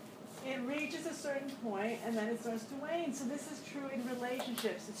 It reaches a certain point, and then it starts to wane. So this is true in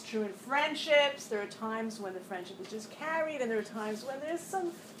relationships. It's true in friendships. There are times when the friendship is just carried, and there are times when there's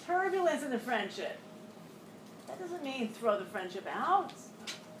some turbulence in the friendship. That doesn't mean throw the friendship out,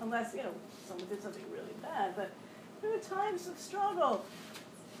 unless, someone did something really bad. But there are times of struggle.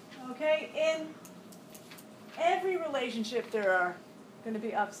 Okay? In every relationship, there are going to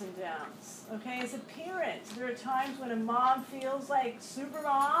be ups and downs. Okay? As a parent, there are times when a mom feels like super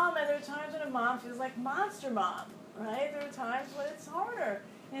mom, and there are times when a mom feels like monster mom. Right? There are times when it's harder.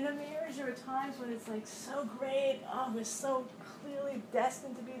 In a marriage, there are times when it's like so great, we're so clearly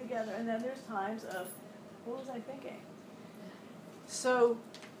destined to be together. And then there's times of, what was I thinking? So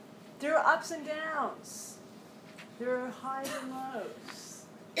there are ups and downs. There are highs and lows.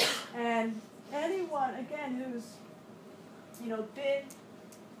 And anyone, again, who's, been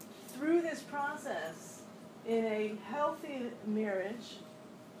through this process in a healthy marriage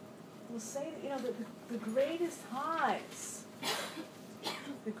will say that, the greatest highs,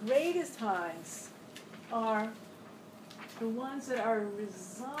 are the ones that are a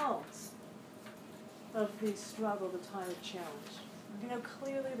result of the struggle, the time of challenge.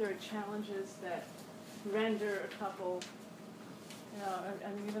 Clearly there are challenges that render a couple,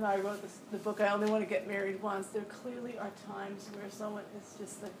 even though I wrote the book, I Only Want to Get Married Once, there clearly are times where someone is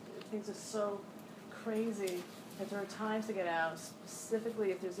just like, things are so crazy that there are times to get out,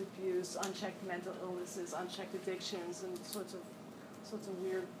 specifically if there's abuse, unchecked mental illnesses, unchecked addictions, and sorts of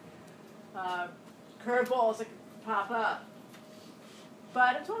weird curveballs that pop up.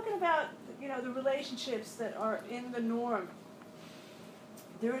 But I'm talking about, the relationships that are in the norm.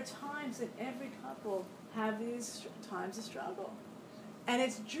 There are times that every couple have these times of struggle. And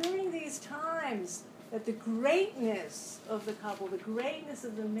it's during these times that the greatness of the couple, the greatness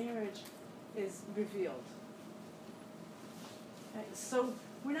of the marriage is revealed. Okay? So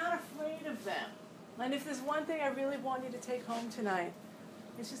we're not afraid of them. And if there's one thing I really want you to take home tonight,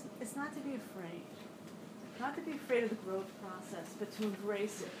 it's not to be afraid. Not to be afraid of the growth process, but to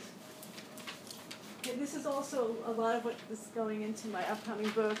embrace it. Okay, this is also a lot of what is going into my upcoming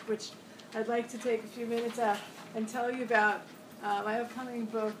book, which I'd like to take a few minutes and tell you about my upcoming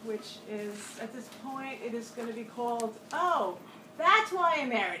book, which is, at this point, it is going to be called, Oh, That's Why I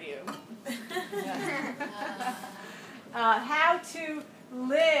Married You. How to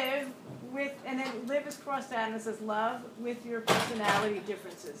live with, and then live is crossed out and it says love with your personality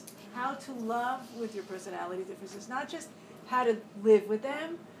differences. How to love with your personality differences. Not just how to live with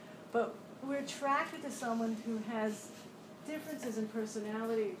them, but we're attracted to someone who has differences in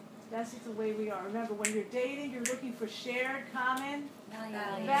personality. That's just the way we are. Remember, when you're dating, you're looking for shared, common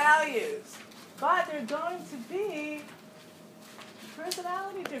values. But there are going to be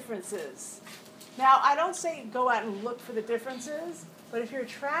personality differences. Now, I don't say go out and look for the differences, but if you're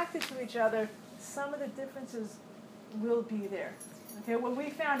attracted to each other, some of the differences will be there. Okay, what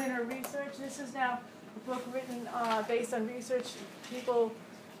we found in our research, this is now a book written based on research.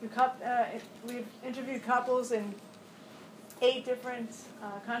 We've interviewed couples in 8 different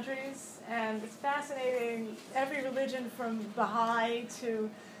countries, and it's fascinating. Every religion from Baha'i to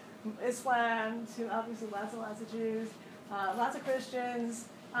Islam to obviously lots and lots of Jews, lots of Christians.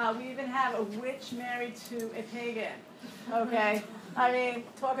 We even have a witch married to a pagan. Okay, I mean,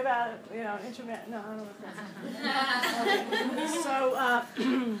 talk about internet. No, I don't know if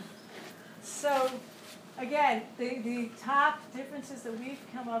that's. So again, the top differences that we've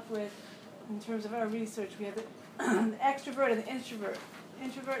come up with in terms of our research, we have the extrovert and the introvert.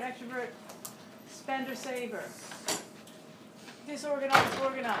 Introvert, extrovert, spender saver, disorganized,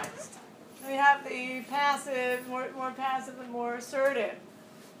 organized. We have the passive, more passive and more assertive,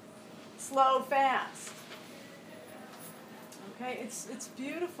 slow, fast. Okay, it's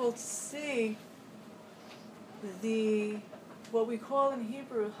beautiful to see what we call in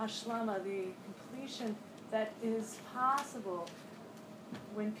Hebrew hashlama, the completion that is possible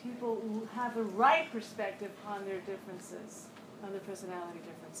when people have a right perspective on their differences, on their personality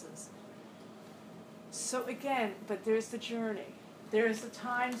differences. So again, but there's the journey. There's the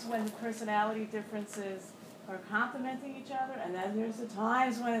times when the personality differences are complementing each other, and then there's the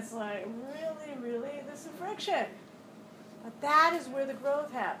times when it's like, really, there's some friction. But that is where the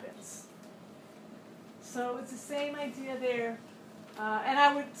growth happens. So it's the same idea there. And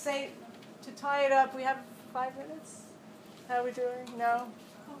I would say, to tie it up, we have 5 minutes? How are we doing? No?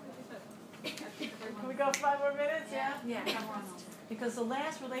 Can we go 5 more minutes? Yeah? Yeah, come on. Because the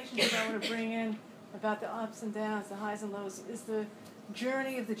last relationship I want to bring in about the ups and downs, the highs and lows, is the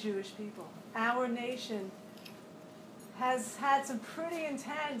journey of the Jewish people. Our nation has had some pretty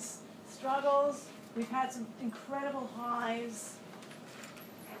intense struggles. We've had some incredible highs.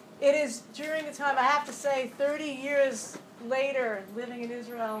 It is during the time, I have to say, 30 years later, living in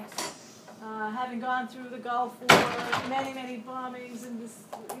Israel, having gone through the Gulf War, many bombings, and this,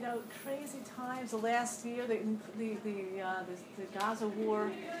 crazy times. The last year, the Gaza War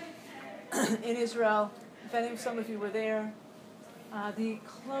in Israel. If some of you were there, the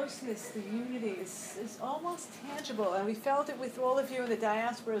closeness, the unity is almost tangible, and we felt it with all of you in the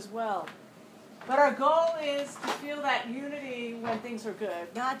diaspora as well. But our goal is to feel that unity when things are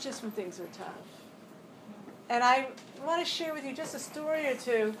good, not just when things are tough. And I want to share with you just a story or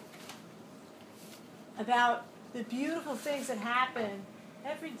two about the beautiful things that happen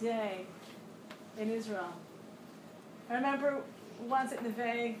every day in Israel. I remember once at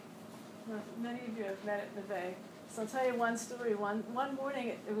Neve, many of you have met at Neve, so I'll tell you one story. One morning,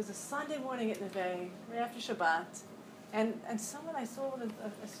 it was a Sunday morning at Neve, right after Shabbat, and someone, I saw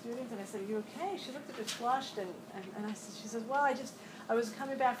a student, and I said, "Are you okay?" She looked a bit flushed, and I said, she says, "Well, I was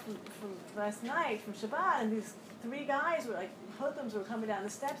coming back from last night from Shabbat, and these 3 guys were like hoodlums were coming down the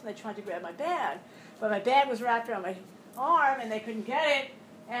steps, and they tried to grab my bag, but my bag was wrapped around my arm, and they couldn't get it,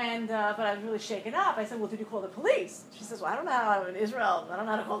 and but I was really shaken up." I said, "Well, did you call the police?" She says, "Well, I don't know how I'm in Israel. I don't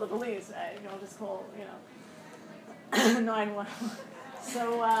know how to call the police. I'll just call 911."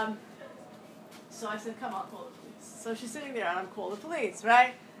 So I said, "Come on, call the police." So she's sitting there, and I'm calling the police,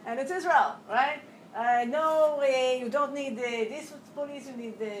 right? And it's Israel, right? No, you don't need this police. You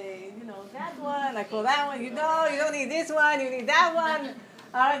need that one. I call that one. You don't need this one. You need that one.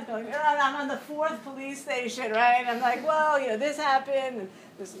 I'm on the 4th police station, right? I'm like, well, this happened, and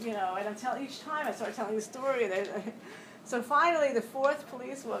this, and I'm telling each time I start telling the story. So finally, the 4th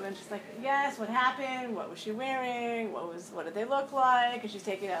policewoman, she's like, "Yes, what happened? What was she wearing? What did they look like?" And she's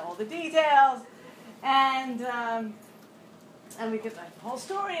taking out all the details, and we get the whole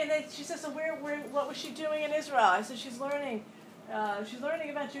story. And then she says, "So what was she doing in Israel?" I said, "She's learning. She's learning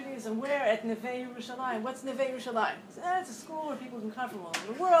about Judaism. Where? At Neve Yerushalayim." "What's Neve Yerushalayim?" I said, "It's a school where people can come from all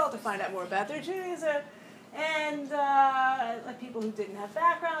over the world to find out more about their Judaism, and like people who didn't have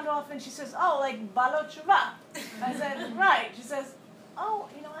background often." She says, "Oh, like Balot Tshuva." I said, "Right." She says, "Oh,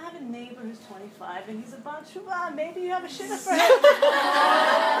 I have a neighbor who's 25, and he's a Balot Tshuva. Maybe you have a shidduch for him."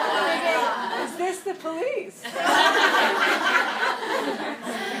 Thinking, is this the police?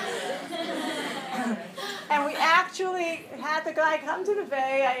 And we actually had the guy come to the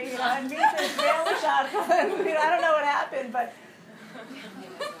Bay. I meet this Israeli shop. I don't know what happened, but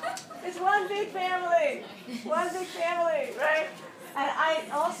it's one big family, right? And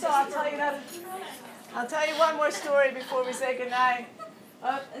I'll tell you one more story before we say goodnight.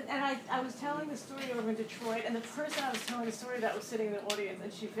 And I was telling the story over in Detroit, and the person I was telling the story about was sitting in the audience,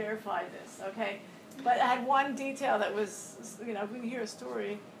 and she verified this, okay? But I had one detail that was, when you hear a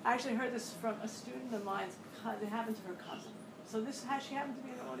story, I actually heard this from a student of mine. It happened to her cousin. So she happened to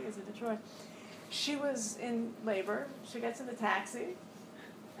be in the audience in Detroit. She was in labor. She gets in the taxi,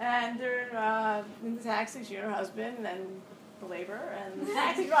 and they're in the taxi, she and her husband, and then the laborer and the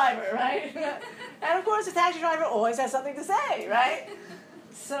taxi driver, right? And of course, the taxi driver always has something to say, right?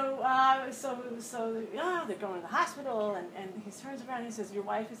 So they're going to the hospital, and he turns around and he says, "Your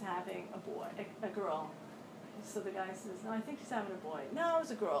wife is having a girl." So the guy says, "No, I think she's having a boy." "No,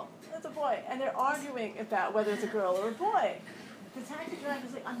 it's a girl. It's a boy." And they're arguing about whether it's a girl or a boy. The taxi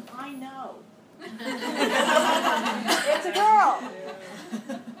driver's like, "I know. It's a girl."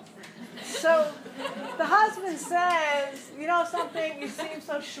 So the husband says, "You know something? You seem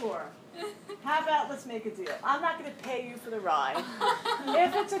so sure." how about let's make a deal? I'm not going to pay you for the ride.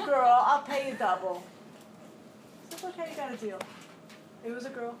 If it's a girl, I'll pay you double. I said, okay, you got a deal. It was a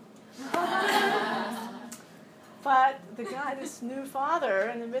girl. But the guy, this new father,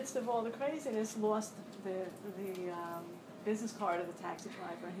 in the midst of all the craziness, lost the business card of the taxi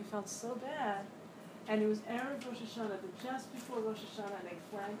driver, and he felt so bad. And it was Erev Rosh Hashanah, just before Rosh Hashanah, and they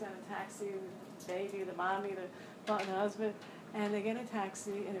flagged down a taxi with the baby, the mommy, the husband, and they get a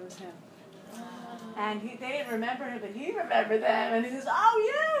taxi, and it was him. And they didn't remember him, but he remembered them, and he says, "Oh,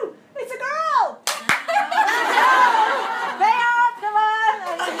 you! It's a girl! They are, come on!"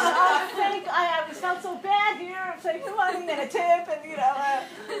 And he says, "Oh, thank, I just felt so bad here. Say, come on, and a tip, and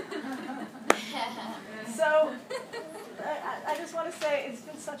So, I just want to say it's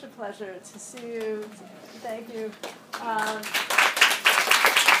been such a pleasure to see you. Thank you. And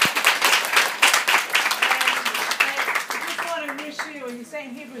I just want to wish you, and you say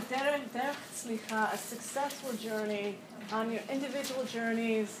in Hebrew, derech tzlicha, a successful journey on your individual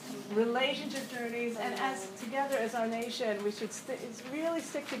journeys, relationship journeys, and as together as our nation, we should really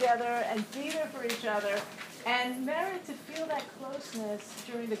stick together and be there for each other, and merit to feel that closeness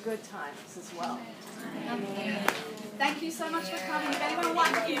during the good times as well. Amen. Thank you so much for coming. If anyone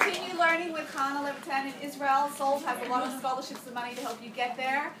wants to continue learning with Chana, Levitan in Israel, Seoul has a lot of scholarships and money to help you get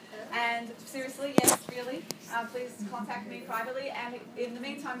there. And seriously, yes, really, please contact me privately. And in the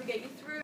meantime, to get you through